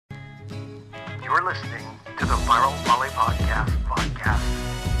You're listening to the Viral Volley podcast.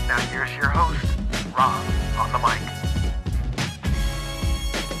 Now here's your host, Rob, on the mic.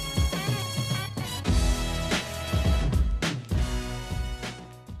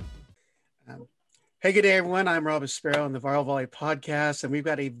 Hey, good day, everyone. I'm Rob Sparrow on the Viral Volley podcast, and we've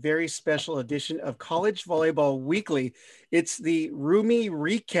got a very special edition of College Volleyball Weekly. It's the Roomie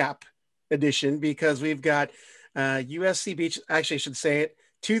Recap edition because we've got USC Beach, actually I should say it,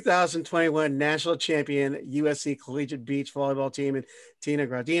 2021 national champion USC Collegiate Beach Volleyball team, and Tina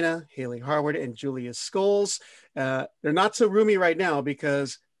Graudina, Hailey, Harward, and Julia Scoles. They're not so roomy right now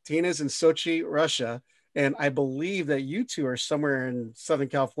because Tina's in Sochi, Russia. And I believe that you two are somewhere in Southern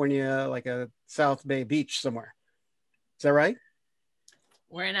California, like a South Bay beach somewhere. Is that right?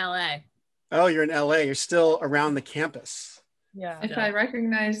 We're in LA. Oh, you're in LA. You're still around the campus. Yeah. If I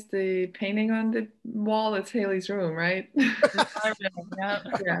recognize the painting on the wall, it's Hailey's room, right?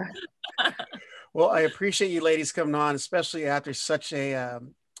 Yeah. Well, I appreciate you ladies coming on, especially after such a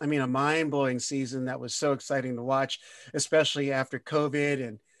mind-blowing season that was so exciting to watch, especially after COVID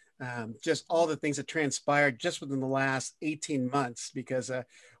and just all the things that transpired just within the last 18 months, because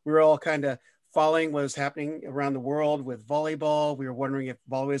we were all kind of following what was happening around the world with volleyball. We were wondering if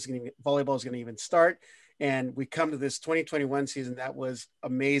volleyball is going to even start. And we come to this 2021 season that was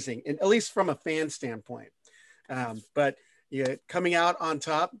amazing, and at least from a fan standpoint. But yeah, coming out on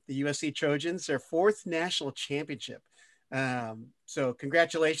top, the USC Trojans, their fourth national championship. So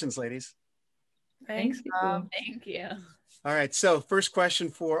congratulations, ladies. Thanks. Thank you. All right. So first question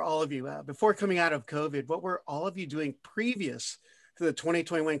for all of you. Before coming out of COVID, what were all of you doing previous to the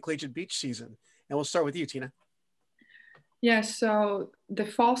 2021 Collegiate Beach season? And we'll start with you, Tina. Yeah, so the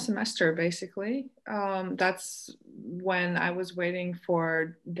fall semester, basically, that's when I was waiting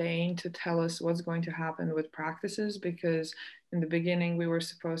for Dane to tell us what's going to happen with practices, because in the beginning we were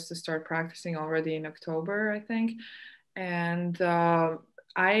supposed to start practicing already in October, I think. And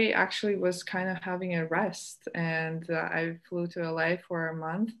I actually was kind of having a rest, and I flew to LA for a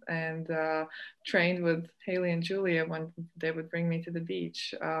month and trained with Hailey and Julia when they would bring me to the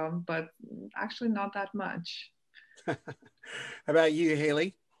beach, but actually not that much. How about you,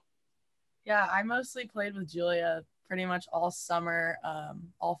 Hailey? Yeah, I mostly played with Julia pretty much all summer,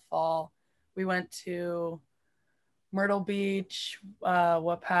 all fall. We went to Myrtle Beach,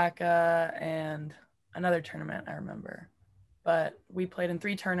 Wapaka, and another tournament I remember. But we played in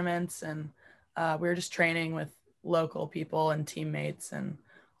 3 tournaments, and we were just training with local people and teammates and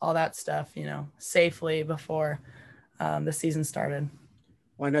all that stuff, safely before the season started.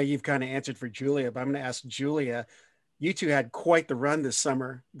 Well, I know you've kind of answered for Julia, but I'm going to ask Julia. You two had quite the run this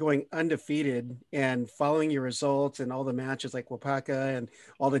summer, going undefeated and following your results and all the matches like Wapaka and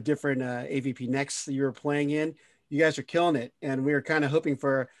all the different AVP Next that you were playing in. You guys are killing it. And we were kind of hoping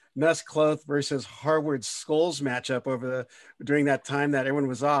for Nuss Cloth versus Harward Scoles matchup during that time that everyone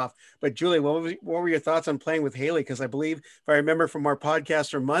was off. But Julia, what were your thoughts on playing with Hailey? Because I believe, if I remember from our podcast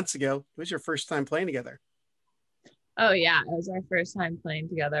from months ago, it was your first time playing together. Oh yeah, it was our first time playing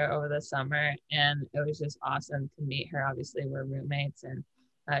together over the summer, and it was just awesome to meet her. Obviously, we're roommates, and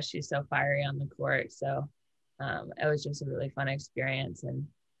she's so fiery on the court. So it was just a really fun experience, and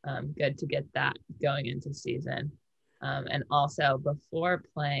good to get that going into season. And also before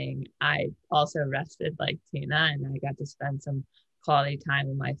playing, I also rested like Tina, and I got to spend some quality time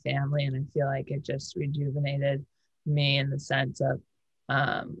with my family. And I feel like it just rejuvenated me in the sense of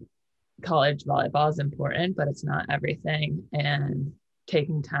college volleyball is important, but it's not everything. And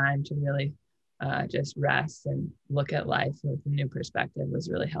taking time to really just rest and look at life with a new perspective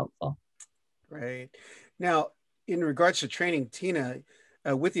was really helpful. Right. Now, in regards to training, Tina,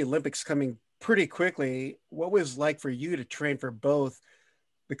 with the Olympics coming pretty quickly, what was it like for you to train for both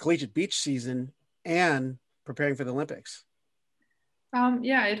the Collegiate Beach season and preparing for the Olympics?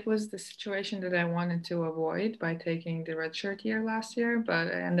 Yeah, it was the situation that I wanted to avoid by taking the redshirt year last year, but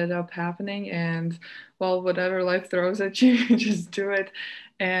it ended up happening. And well, whatever life throws at you, you just do it.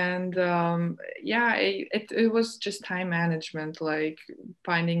 And yeah, it was just time management, like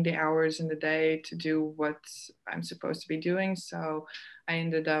finding the hours in the day to do what I'm supposed to be doing. So I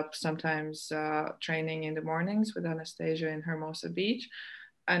ended up sometimes training in the mornings with Anastasia in Hermosa Beach,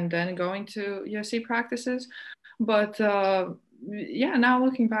 and then going to USC practices. But yeah, now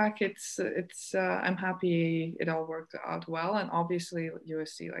looking back, it's I'm happy it all worked out well, and obviously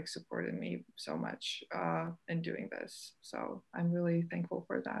USC supported me so much in doing this, so I'm really thankful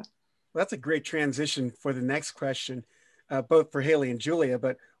for that. Well, that's a great transition for the next question, both for Hailey and Julia.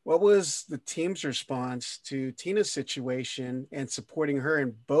 But what was the team's response to Tina's situation and supporting her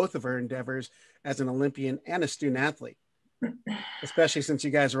in both of her endeavors as an Olympian and a student athlete, especially since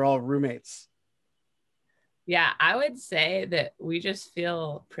you guys are all roommates? Yeah, I would say that we just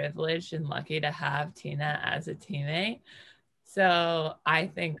feel privileged and lucky to have Tina as a teammate. So I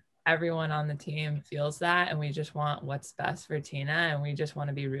think everyone on the team feels that, and we just want what's best for Tina, and we just want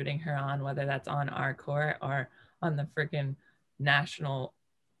to be rooting her on, whether that's on our court or on the freaking national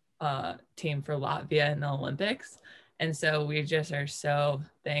team for Latvia in the Olympics. And so we just are so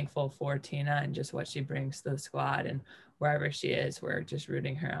thankful for Tina and just what she brings to the squad, and wherever she is, we're just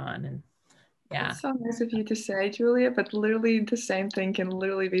rooting her on. And yeah. That's so nice of you to say, Julia, but literally the same thing can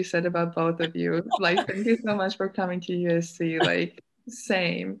literally be said about both of you. Like, thank you so much for coming to USC. Like,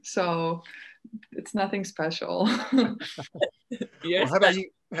 same. So it's nothing special. Well, how about you?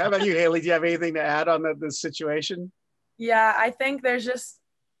 How about you, Hailey? Do you have anything to add on the situation? Yeah, I think there's just,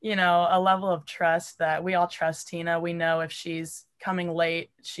 a level of trust that we all trust Tina. We know if she's coming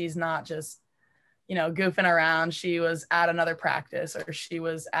late, she's not just, goofing around. She was at another practice, or she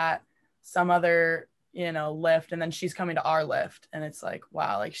was at some other, lift, and then she's coming to our lift. And it's like,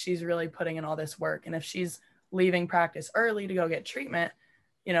 wow, like she's really putting in all this work. And if she's leaving practice early to go get treatment,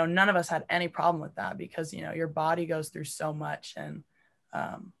 none of us had any problem with that, because, your body goes through so much. And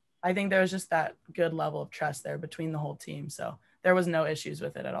I think there was just that good level of trust there between the whole team. So there was no issues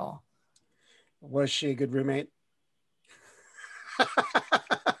with it at all. Was she a good roommate?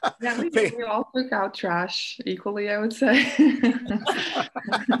 Yeah, we all took out trash equally, I would say.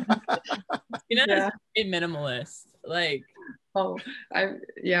 Yeah. A minimalist. Like,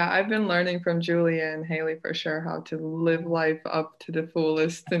 I've been learning from Julia and Hailey for sure how to live life up to the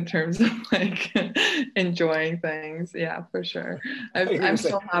fullest in terms of like enjoying things. Yeah, for sure. I'm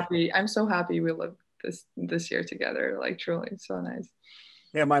so happy. I'm so happy we lived this year together. Like, truly, so nice.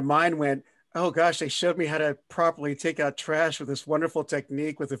 Yeah, my mind went, oh gosh, they showed me how to properly take out trash with this wonderful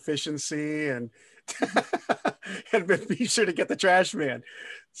technique with efficiency, and and be sure to get the trash man.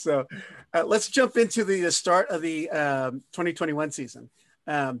 So let's jump into the start of the 2021 season.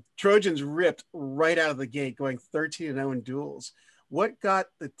 Trojans ripped right out of the gate, going 13-0 in duels. What got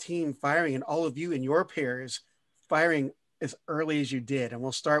the team firing, and all of you and your pairs firing as early as you did? And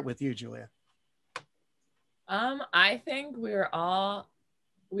we'll start with you, Julia. I think we all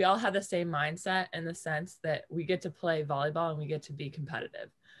had the same mindset, in the sense that we get to play volleyball and we get to be competitive.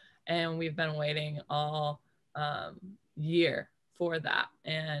 And we've been waiting all year for that.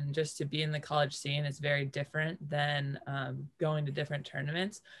 And just to be in the college scene is very different than going to different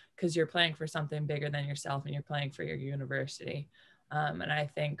tournaments, because you're playing for something bigger than yourself, and you're playing for your university. And I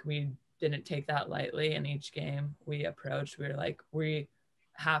think we didn't take that lightly. In each game we approached, we were like, we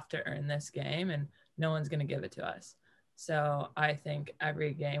have to earn this game, and no one's going to give it to us. So I think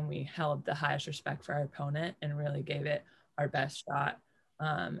every game we held the highest respect for our opponent and really gave it our best shot,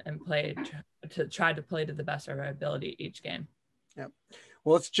 and tried to play to the best of our ability each game. Yeah.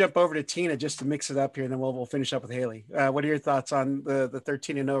 Well, let's jump over to Tina just to mix it up here, and then we'll finish up with Hailey. What are your thoughts on the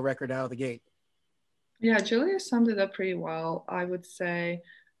 13-0 record out of the gate? Yeah, Julia summed it up pretty well. I would say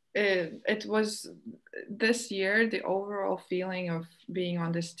it was this year, the overall feeling of being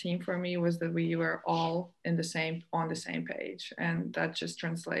on this team for me was that we were all on the same page, and that just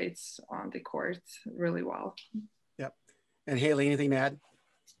translates on the court really well. Yep. And Hailey, anything to add?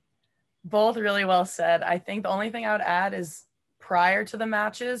 Both really well said. I think the only thing I would add is, prior to the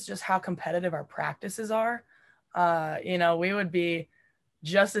matches, just how competitive our practices are. We would be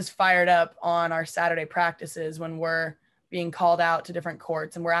just as fired up on our Saturday practices when we're being called out to different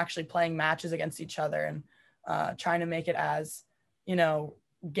courts and we're actually playing matches against each other, and trying to make it as,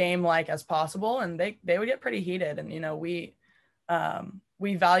 game-like as possible. And they would get pretty heated, and, we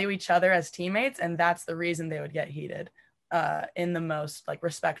value each other as teammates, and that's the reason they would get heated in the most like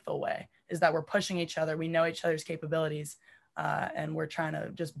respectful way, is that we're pushing each other. We know each other's capabilities, and we're trying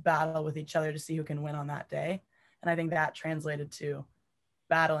to just battle with each other to see who can win on that day. And I think that translated to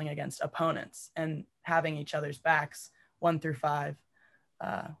battling against opponents and having each other's backs 1 through 5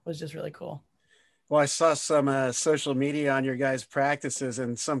 was just really cool. Well, I saw some social media on your guys' practices,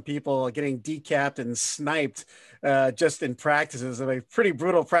 and some people getting decapped and sniped just in practices of a pretty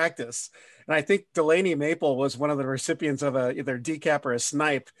brutal practice. And I think Delaney Maple was one of the recipients of either a decap or a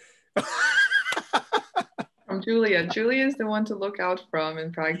snipe. From Julia. Julia is the one to look out from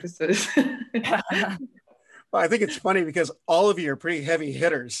in practices. Well, I think it's funny because all of you are pretty heavy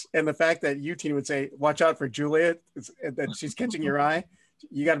hitters, and the fact that you team would say, "Watch out for Julia," that she's catching your eye.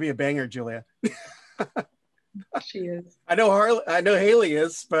 You got to be a banger, Julia. She is. I know Hailey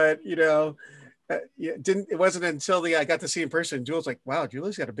is, but it wasn't until I got to see in person. Julia's like, "Wow,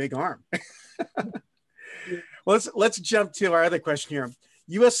 Julia's got a big arm." Well, let's jump to our other question here.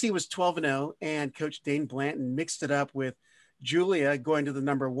 USC was 12-0, and Coach Dane Blanton mixed it up with Julia going to the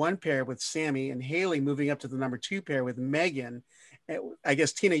number 1 pair with Sammy, and Hailey moving up to the number 2 pair with Megan. I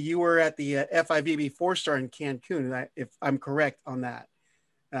guess, Tina, you were at the FIVB 4-star in Cancun, if I'm correct on that.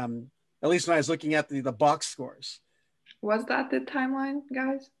 At least when I was looking at the box scores. Was that the timeline,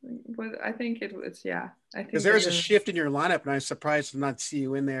 guys? I think it was, yeah. I think because there was a shift in your lineup, and I was surprised to not see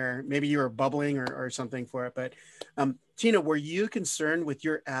you in there. Maybe you were bubbling or something for it. But Tina, were you concerned with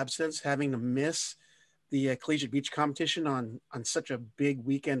your absence, having to miss the Collegiate Beach competition on such a big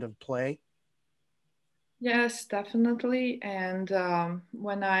weekend of play? Yes, definitely. And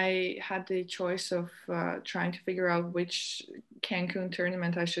when I had the choice of trying to figure out which Cancun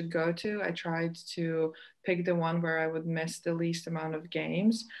tournament I should go to, I tried to pick the one where I would miss the least amount of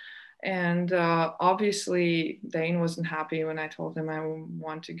games. And obviously, Dane wasn't happy when I told him I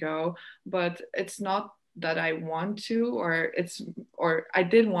want to go, but it's not that I want to, or I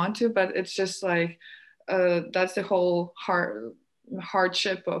did want to, but it's just like that's the whole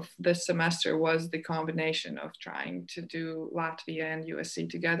hardship of this semester was the combination of trying to do Latvia and USC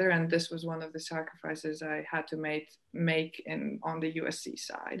together, and this was one of the sacrifices I had to make on the USC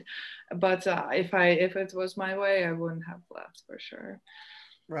side. But if it was my way, I wouldn't have left for sure.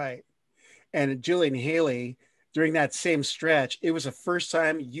 Right. And Julie and Hailey, during that same stretch, it was the first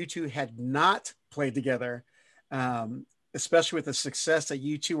time you two had not played together, especially with the success that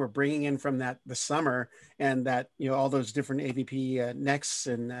you two were bringing in from the summer, and that, all those different AVP Next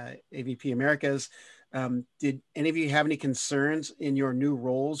and AVP Americas. Did any of you have any concerns in your new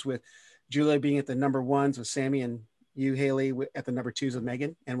roles, with Julia being at the number 1s with Sammy, and you, Hailey, at the number 2s with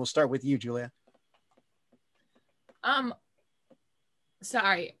Megan? And we'll start with you, Julia.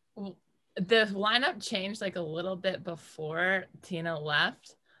 Sorry. The lineup changed like a little bit before Tina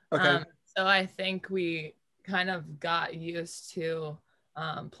left. Okay. So I think we kind of got used to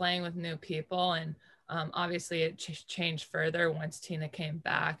playing with new people, and obviously it changed further once Tina came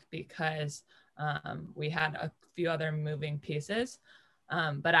back, because we had a few other moving pieces.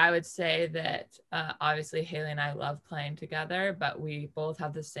 But I would say that obviously Hailey and I love playing together, but we both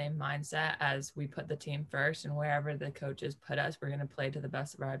have the same mindset as we put the team first, and wherever the coaches put us, we're going to play to the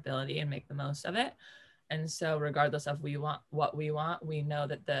best of our ability and make the most of it. And so regardless of what we want, we know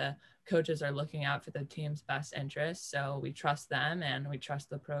that the coaches are looking out for the team's best interests. So we trust them and we trust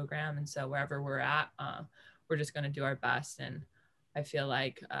the program. And so wherever we're at, we're just going to do our best. And I feel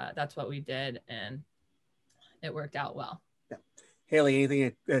like that's what we did, and it worked out well. Yeah. Hailey,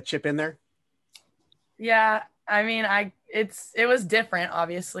 anything to chip in there? Yeah, I mean, it was different,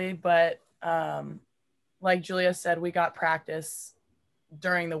 obviously, but like Julia said, we got practice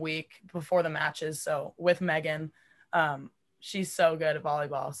during the week before the matches. So with Megan, she's so good at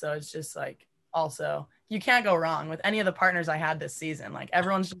volleyball. So it's just like, also, you can't go wrong with any of the partners I had this season. Like,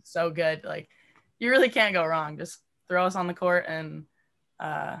 everyone's just so good. Like, you really can't go wrong. Just throw us on the court, and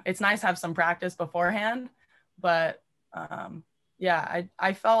it's nice to have some practice beforehand. But yeah,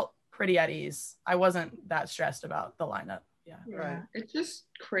 I felt pretty at ease. I wasn't that stressed about the lineup. Yeah. Right. It's just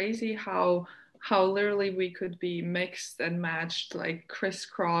crazy how literally we could be mixed and matched, like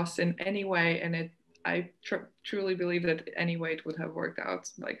crisscross in any way, and I truly believe that any way it would have worked out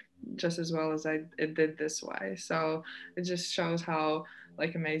like just as well as it did this way. So it just shows how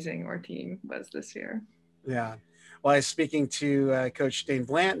like amazing our team was this year. Yeah. Well, I was speaking to Coach Dane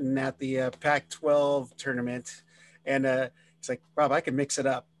Blanton at the Pac-12 tournament, and it's like, Rob, I can mix it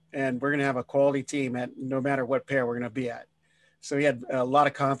up, and we're going to have a quality team at no matter what pair we're going to be at. So he had a lot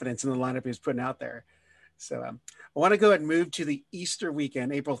of confidence in the lineup he was putting out there. So I want to go ahead and move to the Easter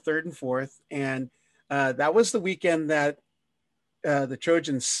weekend, April 3rd and 4th. And that was the weekend that the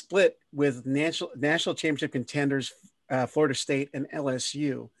Trojans split with national championship contenders, Florida State and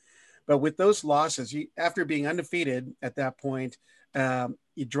LSU. But with those losses, after being undefeated at that point,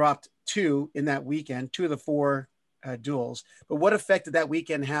 you dropped 2 in that weekend, 2 of the 4 duels. But what effect did that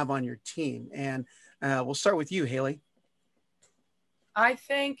weekend have on your team? And we'll start with you, Hailey. I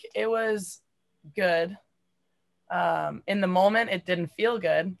think it was good. In the moment, it didn't feel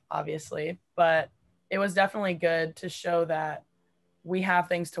good, obviously, but it was definitely good to show that we have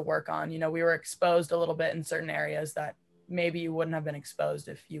things to work on. We were exposed a little bit in certain areas that maybe you wouldn't have been exposed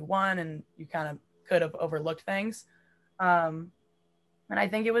if you won, and you kind of could have overlooked things. And I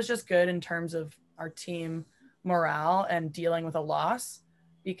think it was just good in terms of our team morale and dealing with a loss,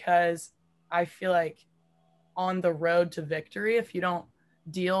 because I feel like on the road to victory, if you don't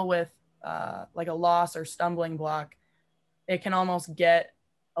deal with like a loss or stumbling block, it can almost get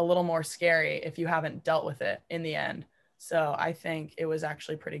a little more scary if you haven't dealt with it in the end. So I think it was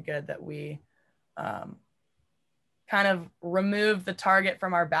actually pretty good that we kind of removed the target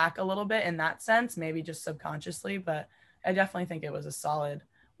from our back a little bit in that sense, maybe just subconsciously, but I definitely think it was a solid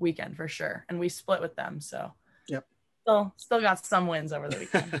weekend for sure. And we split with them. So yep. Still got some wins over the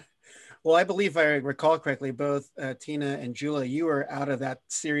weekend. Well, I believe I recall correctly, both Tina and Julia, you were out of that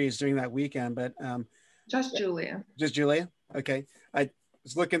series during that weekend, but just Julia. Just Julia? Okay. I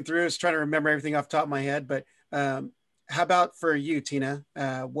was looking through, I was trying to remember everything off the top of my head, but how about for you, Tina?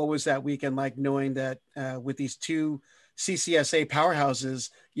 What was that weekend like, knowing that with these two CCSA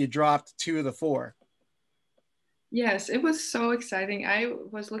powerhouses, you dropped 2 of the 4? Yes, it was so exciting. I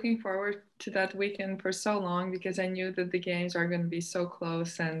was looking forward to that weekend for so long because I knew that the games are going to be so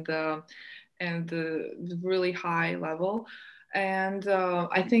close and really high level. And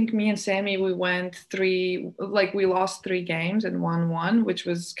I think me and Sammy, we went we lost 3 games and won 1, which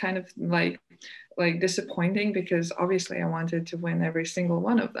was kind of like disappointing because obviously I wanted to win every single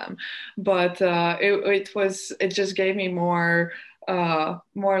one of them. But it just gave me more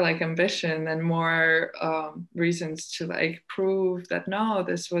like ambition and more reasons to like prove that no,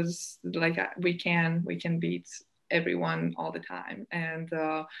 this was like we can beat everyone all the time. And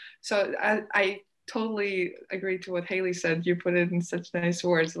so I totally agree to what Hailey said. You put it in such nice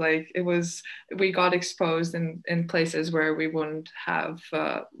words. Like we got exposed in places where we wouldn't have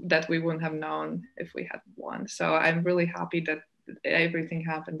known if we had won. So I'm really happy that everything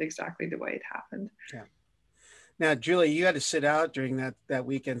happened exactly the way it happened. Yeah. Now, Julie, you had to sit out during that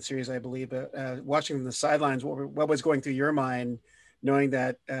weekend series, I believe. Watching from the sidelines, what was going through your mind, knowing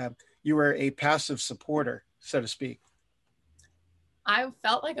that you were a passive supporter, so to speak? I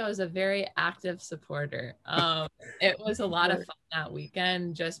felt like I was a very active supporter. It was a lot of fun that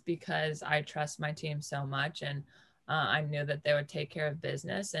weekend just because I trust my team so much, and I knew that they would take care of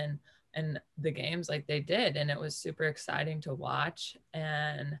business and the games like they did, and it was super exciting to watch.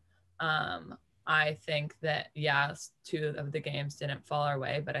 And I think that, yes, 2 of the games didn't fall our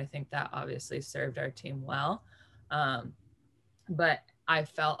way, but I think that obviously served our team well. But I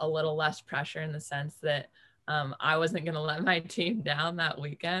felt a little less pressure in the sense that I wasn't going to let my team down that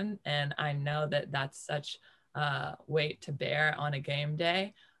weekend. And I know that that's such weight to bear on a game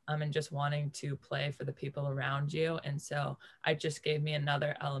day, and just wanting to play for the people around you. And so it just gave me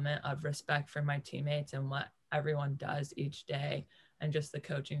another element of respect for my teammates and what everyone does each day. And just the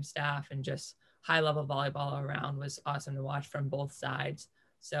coaching staff and just high level volleyball around was awesome to watch from both sides.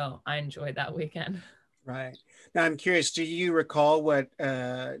 So I enjoyed that weekend. Right. Now, I'm curious, do you recall what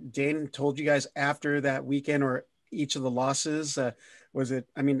Dane told you guys after that weekend or each of the losses? Was it,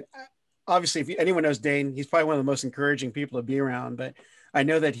 I mean, obviously, if anyone knows Dane, he's probably one of the most encouraging people to be around, but I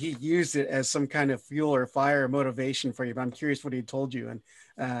know that he used it as some kind of fuel or fire or motivation for you, but I'm curious what he told you.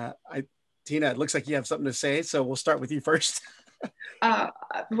 And Tina, it looks like you have something to say, so we'll start with you first.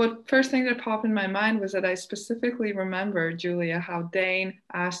 What first thing that popped in my mind was that I specifically remember, Julia, how Dane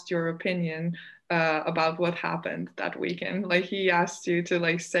asked your opinion about what happened that weekend. Like he asked you to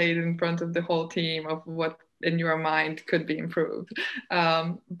like say it in front of the whole team of what in your mind could be improved.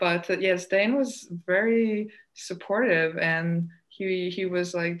 But yes, Dane was very supportive, and he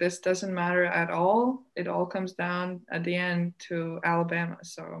was like, this doesn't matter at all. It all comes down at the end to Alabama.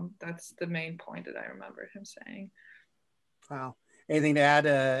 So that's the main point that I remember him saying. Wow. Anything to add,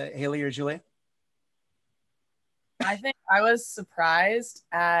 Hailey or Julia? I think I was surprised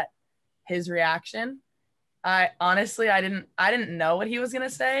at his reaction. I didn't know what he was gonna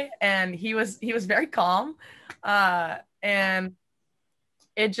say, and he was very calm, and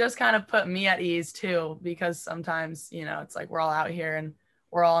it just kind of put me at ease too, because sometimes it's like we're all out here and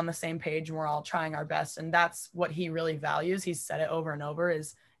we're all on the same page and we're all trying our best, and that's what he really values. He's said it over and over: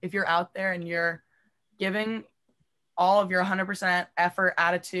 is if you're out there and you're giving all of your 100% effort,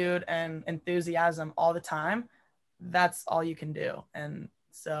 attitude, and enthusiasm all the time, that's all you can do. And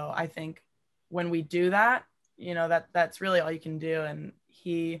so I think when we do that, that's really all you can do. And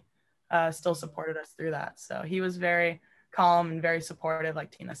he still supported us through that. So he was very calm and very supportive,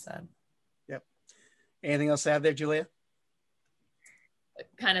 like Tina said. Yep. Anything else to add there, Julia?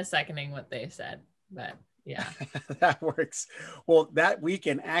 Kind of seconding what they said, but yeah. That works. Well, that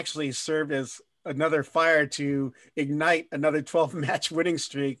weekend actually served as another fire to ignite another 12-match winning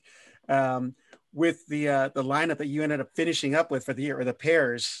streak with the lineup that you ended up finishing up with for the year, or the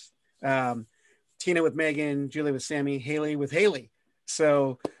pairs. Tina with Megan, Julie with Sammy, Hailey with Hailey.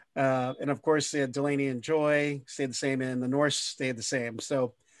 So, and of course, Delaney and Joy stayed the same, and the Norse stayed the same.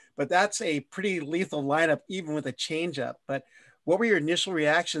 So, but that's a pretty lethal lineup, even with a change up. But what were your initial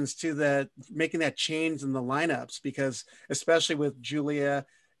reactions to making that change in the lineups? Because especially with Julia,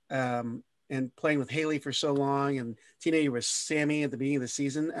 and playing with Hailey for so long, and Tina, you were Sammy at the beginning of the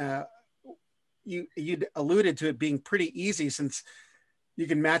season. You alluded to it being pretty easy since you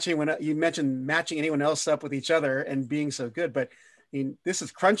can match anyone. You mentioned matching anyone else up with each other and being so good, but I mean, this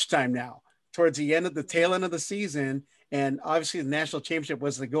is crunch time now, towards the tail end of the season, and obviously the national championship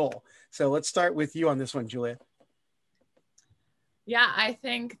was the goal. So let's start with you on this one, Julia. Yeah, I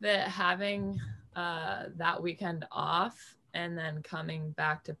think that having that weekend off and then coming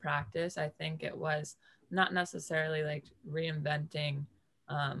back to practice, I think it was not necessarily like reinventing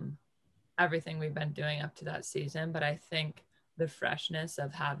everything we've been doing up to that season, but I think the freshness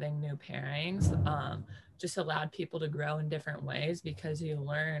of having new pairings just allowed people to grow in different ways, because you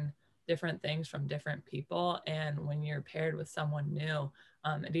learn different things from different people. And when you're paired with someone new,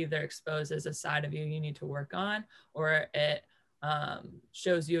 it either exposes a side of you need to work on, or it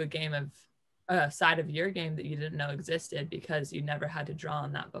shows you a side of your game that you didn't know existed because you never had to draw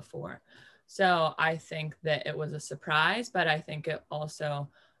on that before. So I think that it was a surprise, but I think it also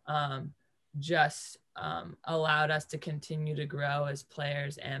just allowed us to continue to grow as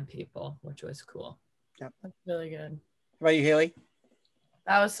players and people, which was cool. Yep. That's really good. How about you, Hailey?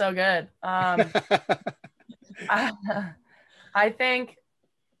 That was so good. I think,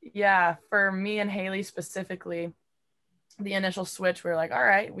 yeah, for me and Hailey specifically, the initial switch, we were like, all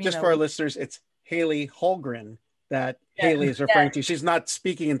right. Just for our listeners, it's Hailey Holgren that Hailey is referring to. She's not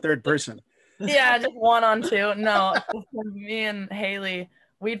speaking in third person. Yeah, just 1-on-2. No, me and Hailey,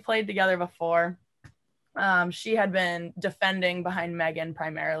 we'd played together before. She had been defending behind Megan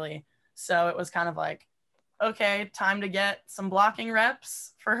primarily. So it was kind of like, okay, time to get some blocking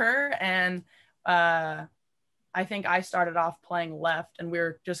reps for her. And I think I started off playing left, and we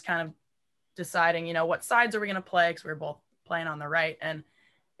were just kind of deciding, what sides are we going to play, because we were both playing on the right. And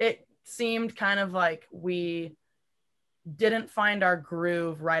it seemed kind of like we didn't find our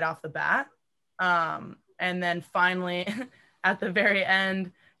groove right off the bat. And then finally at the very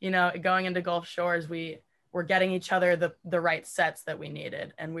end, going into Gulf Shores, we were getting each other the right sets that we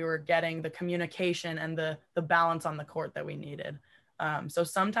needed. And we were getting the communication and the balance on the court that we needed. So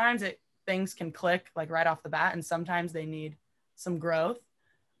sometimes things can click like right off the bat, and sometimes they need some growth.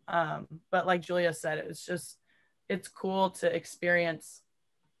 But like Julia said, it's cool to experience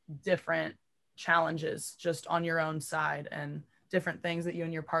different challenges just on your own side, and different things that you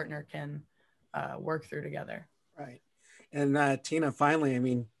and your partner can work through together. Right. And Tina, finally, I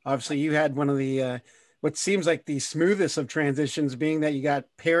mean, obviously you had one of the, what seems like the smoothest of transitions, being that you got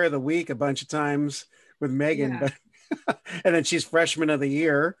pair of the week a bunch of times with Megan, but and then she's freshman of the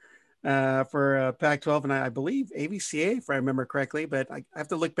year for Pac-12, and I believe AVCA, if I remember correctly, but I have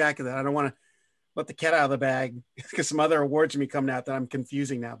to look back at that. I don't want to let the cat out of the bag because some other awards may coming out that I'm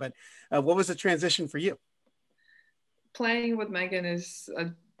confusing now. But what was the transition for you? Playing with Megan is a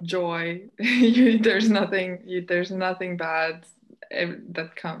joy. There's nothing bad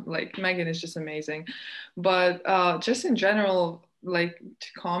that comes. Like, Megan is just amazing. But just in general, like, to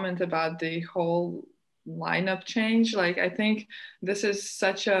comment about the whole lineup change, like, I think this is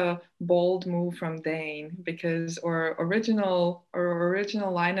such a bold move from Dane, because our original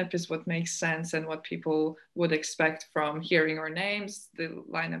lineup is what makes sense and what people would expect from hearing our names, the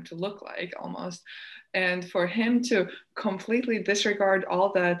lineup to look like almost. And for him to completely disregard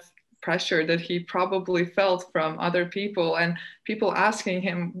all that pressure that he probably felt from other people, and people asking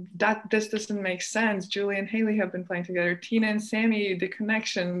him that this doesn't make sense. Julie and Hailey have been playing together, Tina and Sammy, the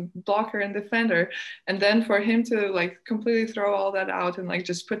connection, blocker and defender. And then for him to like completely throw all that out and like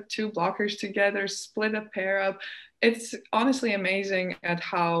just put two blockers together, split a pair up. It's honestly amazing at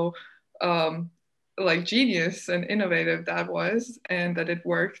how like genius and innovative that was, and that it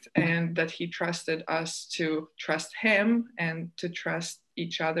worked, and that he trusted us to trust him and to trust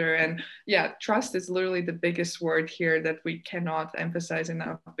each other. And yeah, trust is literally the biggest word here that we cannot emphasize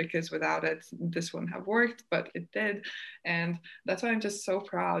enough, because without it this wouldn't have worked, but it did. And that's why I'm just so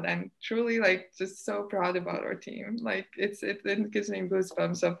proud. I'm truly like just so proud about our team. Like it gives me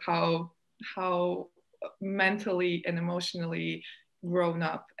goosebumps of how mentally and emotionally grown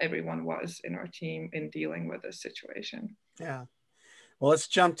up everyone was in our team in dealing with this situation. Yeah. Well, let's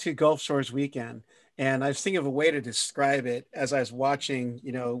jump to Gulf Shores weekend. And I was thinking of a way to describe it as I was watching,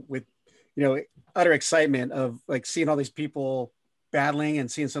 with, utter excitement of like seeing all these people battling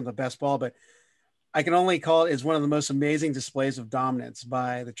and seeing some of the best ball. But I can only call it as one of the most amazing displays of dominance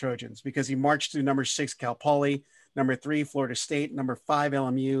by the Trojans, because he marched through number 6 Cal Poly, number 3 Florida State, number 5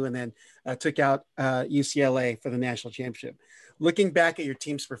 LMU, and then took out UCLA for the national championship. Looking back at your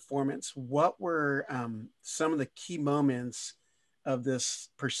team's performance, what were some of the key moments of this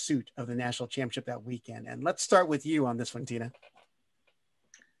pursuit of the national championship that weekend? And let's start with you on this one, Tina.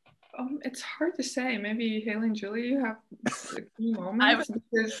 It's hard to say. Maybe Hailey and Julie, you have a key moments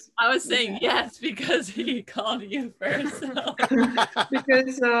because I was saying yes because he called you first. So.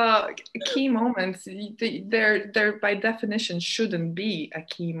 because key moments, they're by definition shouldn't be a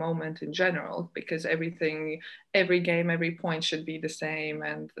key moment in general, because everything, every game, every point should be the same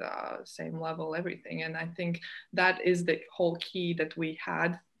and same level, everything. And I think that is the whole key that we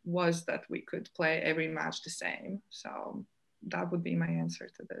had, was that we could play every match the same. So that would be my answer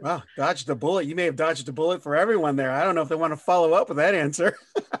to this. Wow, dodged the bullet. You may have dodged the bullet for everyone there. I don't know if they want to follow up with that answer.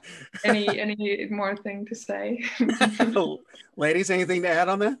 Any more thing to say? Ladies, anything to add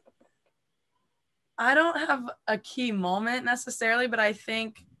on that? I don't have a key moment necessarily, but I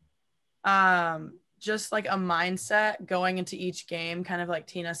think just like a mindset going into each game, kind of like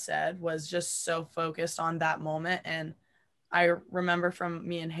Tina said, was just so focused on that moment. And I remember from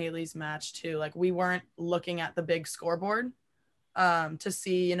me and Hailey's match too, like we weren't looking at the big scoreboard to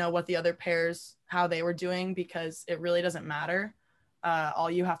see, you know, what the other pairs, how they were doing, because it really doesn't matter. All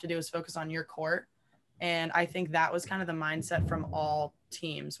you have to do is focus on your court. And I think that was kind of the mindset from all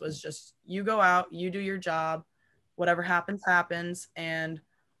teams, was just you go out, you do your job, whatever happens, happens. And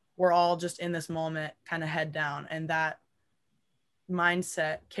we're all just in this moment, kind of head down. And that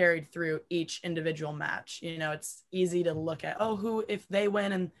mindset carried through each individual match. You know, it's easy to look at, oh, who, if they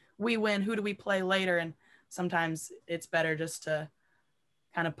win and we win, who do we play later? And sometimes it's better just to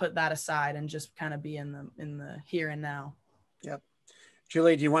kind of put that aside and just kind of be in the here and now. Yep.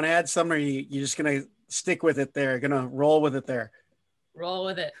 Julie, do you want to add something, or you just going to stick with it there? Going to roll with it there? Roll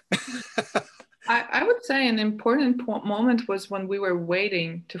with it. I would say an important moment was when we were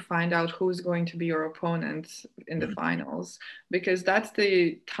waiting to find out who's going to be your opponent in the finals, because that's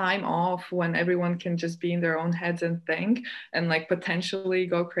the time off when everyone can just be in their own heads and think and like potentially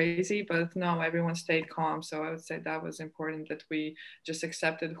go crazy. But no, everyone stayed calm. So I would say that was important, that we just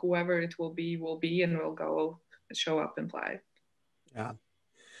accepted whoever it will be, and we'll go show up and play. Yeah.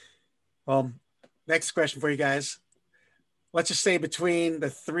 Well, next question for you guys. Let's just say between the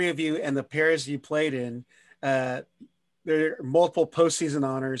three of you and the pairs you played in, there are multiple postseason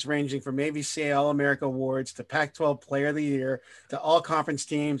honors ranging from AVCA All-America awards to Pac-12 Player of the Year to all conference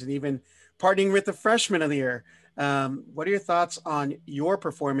teams, and even partnering with the Freshman of the Year. What are your thoughts on your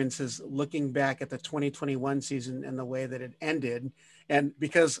performances looking back at the 2021 season and the way that it ended? And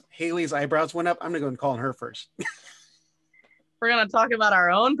because Hailey's eyebrows went up, I'm going to go and call on her first. We're going to talk about our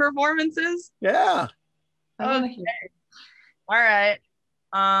own performances? Yeah. Okay. All right.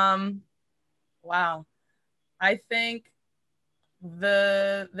 Wow. I think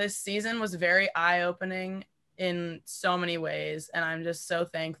this season was very eye-opening in so many ways, and I'm just so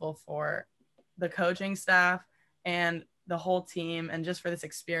thankful for the coaching staff and the whole team, and just for this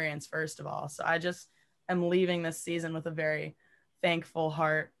experience, first of all. So I just am leaving this season with a very thankful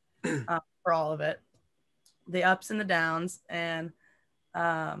heart for all of it, the ups and the downs. And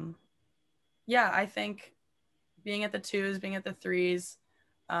yeah, I think being at the twos, being at the threes,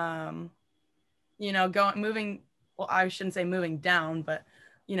 you know, I shouldn't say moving down, but,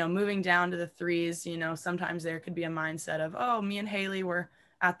 you know, moving down to the threes, you know, sometimes there could be a mindset of, oh, me and Hailey were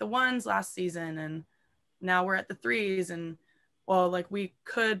at the ones last season and now we're at the threes. And well, like we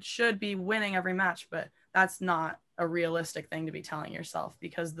should be winning every match, but that's not a realistic thing to be telling yourself,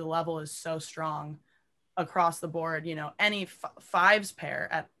 because the level is so strong across the board. You know, any fives pair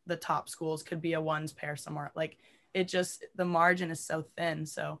at the top schools could be a ones pair somewhere. Like it just, the margin is so thin.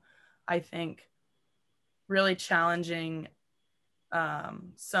 So I think really challenging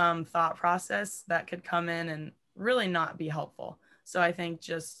some thought process that could come in and really not be helpful. So I think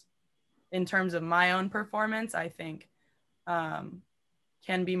just in terms of my own performance, I think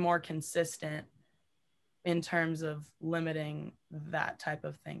can be more consistent in terms of limiting that type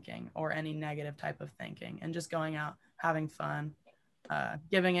of thinking or any negative type of thinking, and just going out, having fun,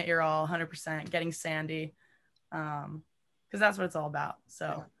 giving it your all, 100%, getting sandy, because that's what it's all about.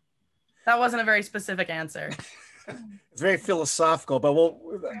 So that wasn't a very specific answer. It's very philosophical, but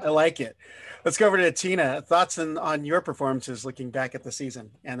I like it. Let's go over to Tina. Thoughts on your performances looking back at the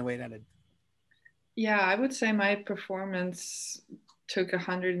season and the way it ended? Yeah, I would say my performance took a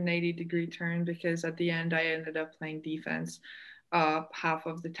 180-degree turn, because at the end I ended up playing defense half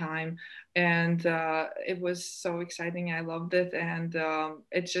of the time, and it was so exciting. I loved it, and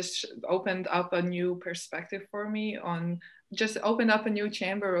it just opened up a new perspective for me, just opened up a new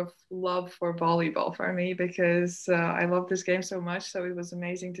chamber of love for volleyball for me, because I love this game so much. So it was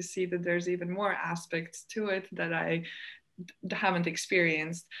amazing to see that there's even more aspects to it that I haven't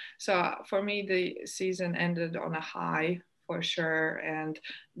experienced. So for me, the season ended on a high for sure. And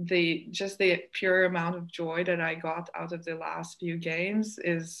the pure amount of joy that I got out of the last few games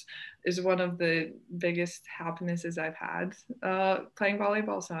is one of the biggest happinesses I've had playing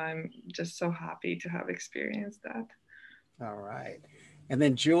volleyball. So I'm just so happy to have experienced that. All right. And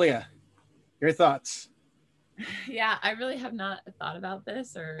then Julia, your thoughts? Yeah, I really have not thought about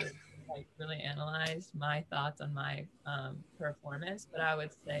this or like really analyzed my thoughts on my performance, but I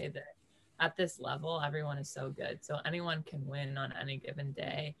would say that at this level, everyone is so good. So anyone can win on any given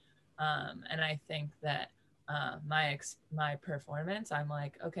day. And I think that my performance, I'm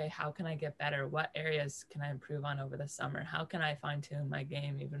like, okay, how can I get better? What areas can I improve on over the summer? How can I fine tune my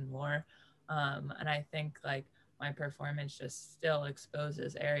game even more? And I think like my performance just still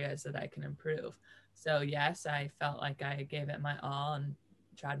exposes areas that I can improve. So yes, I felt like I gave it my all and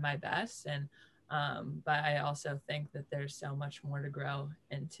tried my best. And but I also think that there's so much more to grow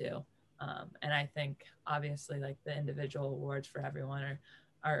into. And I think obviously like the individual awards for everyone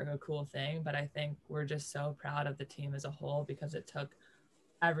are a cool thing, but I think we're just so proud of the team as a whole because it took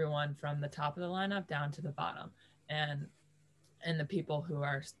everyone from the top of the lineup down to the bottom and the people who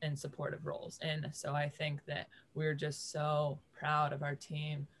are in supportive roles. And so I think that we're just so proud of our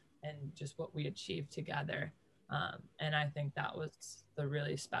team and just what we achieved together. And I think that was the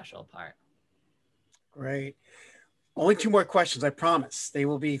really special part. Great. Only 2 more questions, I promise. They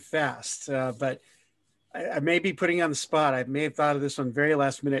will be fast, but I may be putting you on the spot. I may have thought of this one very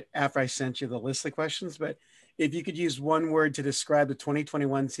last minute after I sent you the list of questions, but if you could use one word to describe the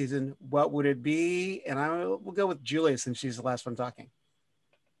 2021 season, what would it be? And we'll go with Julia since she's the last one talking.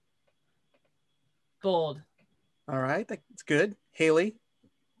 Gold. All right, that's good. Hailey?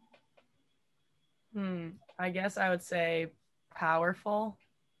 I guess I would say powerful.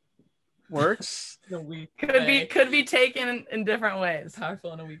 Works. Could be taken in different ways.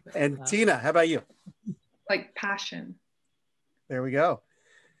 Powerful in a week. And Tina, how about you? Like passion. There we go.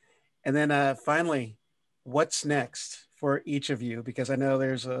 And then finally, what's next for each of you? Because I know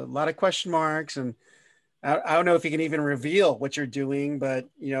there's a lot of question marks and I don't know if you can even reveal what you're doing, but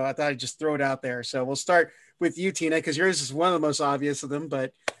I thought I'd just throw it out there. So we'll start with you, Tina, because yours is one of the most obvious of them,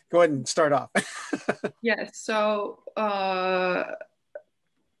 but go ahead and start off. Yes. So,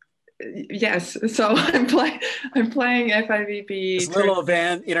 yes. So I'm playing FIVB. It's a little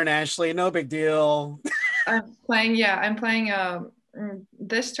event internationally, no big deal. I'm playing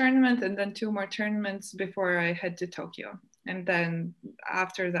this tournament and then 2 more tournaments before I head to Tokyo. And then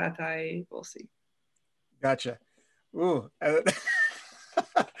after that, I will see. Gotcha. Ooh. How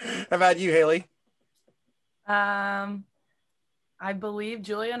about you, Hailey? I believe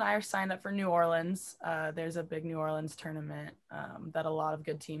Julia and I are signed up for New Orleans. There's a big New Orleans tournament that a lot of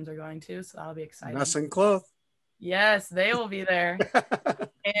good teams are going to, so that'll be exciting. Nuss and Cloth. Yes, they will be there.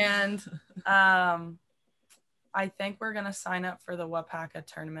 And I think we're going to sign up for the Wapaka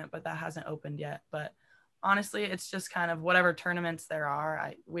tournament, but that hasn't opened yet. But honestly, it's just kind of whatever tournaments there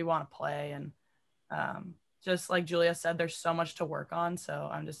are, we want to play. And just like Julia said, there's so much to work on. So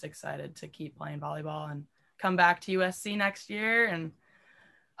I'm just excited to keep playing volleyball and come back to USC next year and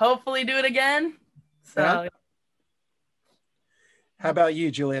hopefully do it again. So yeah. How about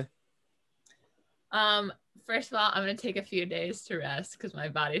you, Julia? First of all, I'm going to take a few days to rest because my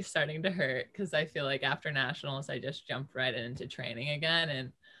body's starting to hurt because I feel like after nationals, I just jumped right into training again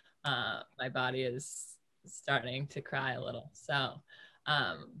and my body is starting to cry a little. So,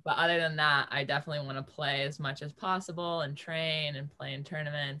 but other than that, I definitely want to play as much as possible and train and play in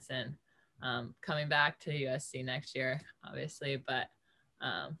tournaments and coming back to USC next year, obviously. But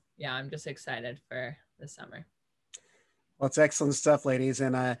yeah, I'm just excited for the summer. Well, it's excellent stuff, ladies.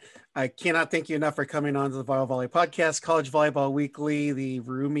 And I cannot thank you enough for coming on to the Viral Volley Podcast, College Volleyball Weekly, the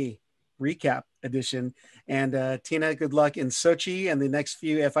Roomie Recap edition. And Tina, good luck in Sochi and the next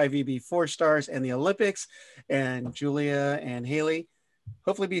few FIVB 4-stars and the Olympics. And Julia and Hailey,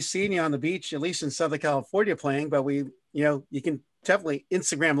 hopefully be seeing you on the beach, at least in Southern California playing. But you can definitely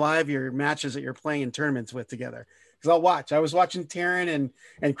Instagram live your matches that you're playing in tournaments with together. Because I'll watch. I was watching Taryn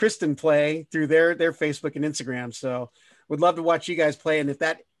and Kristen play through their Facebook and Instagram. So would love to watch you guys play. And if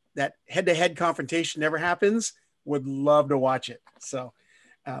that head-to-head confrontation never happens, would love to watch it. So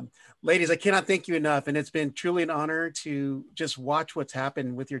ladies, I cannot thank you enough. And it's been truly an honor to just watch what's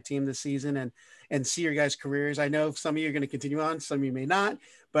happened with your team this season and see your guys' careers. I know some of you are going to continue on, some of you may not,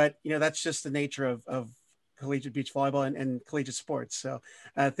 but that's just the nature of collegiate beach volleyball and collegiate sports. So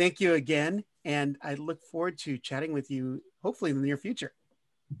thank you again. And I look forward to chatting with you, hopefully in the near future.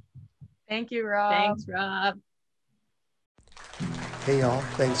 Thank you, Rob. Thanks, Rob. Hey y'all,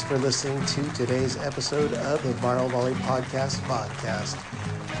 thanks for listening to today's episode of the Viral Volley Podcast.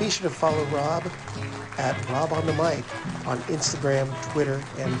 Be sure to follow Rob at Rob on the Mic on Instagram, Twitter,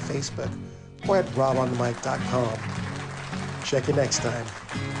 and Facebook, or at robonthemic.com. Check you next time.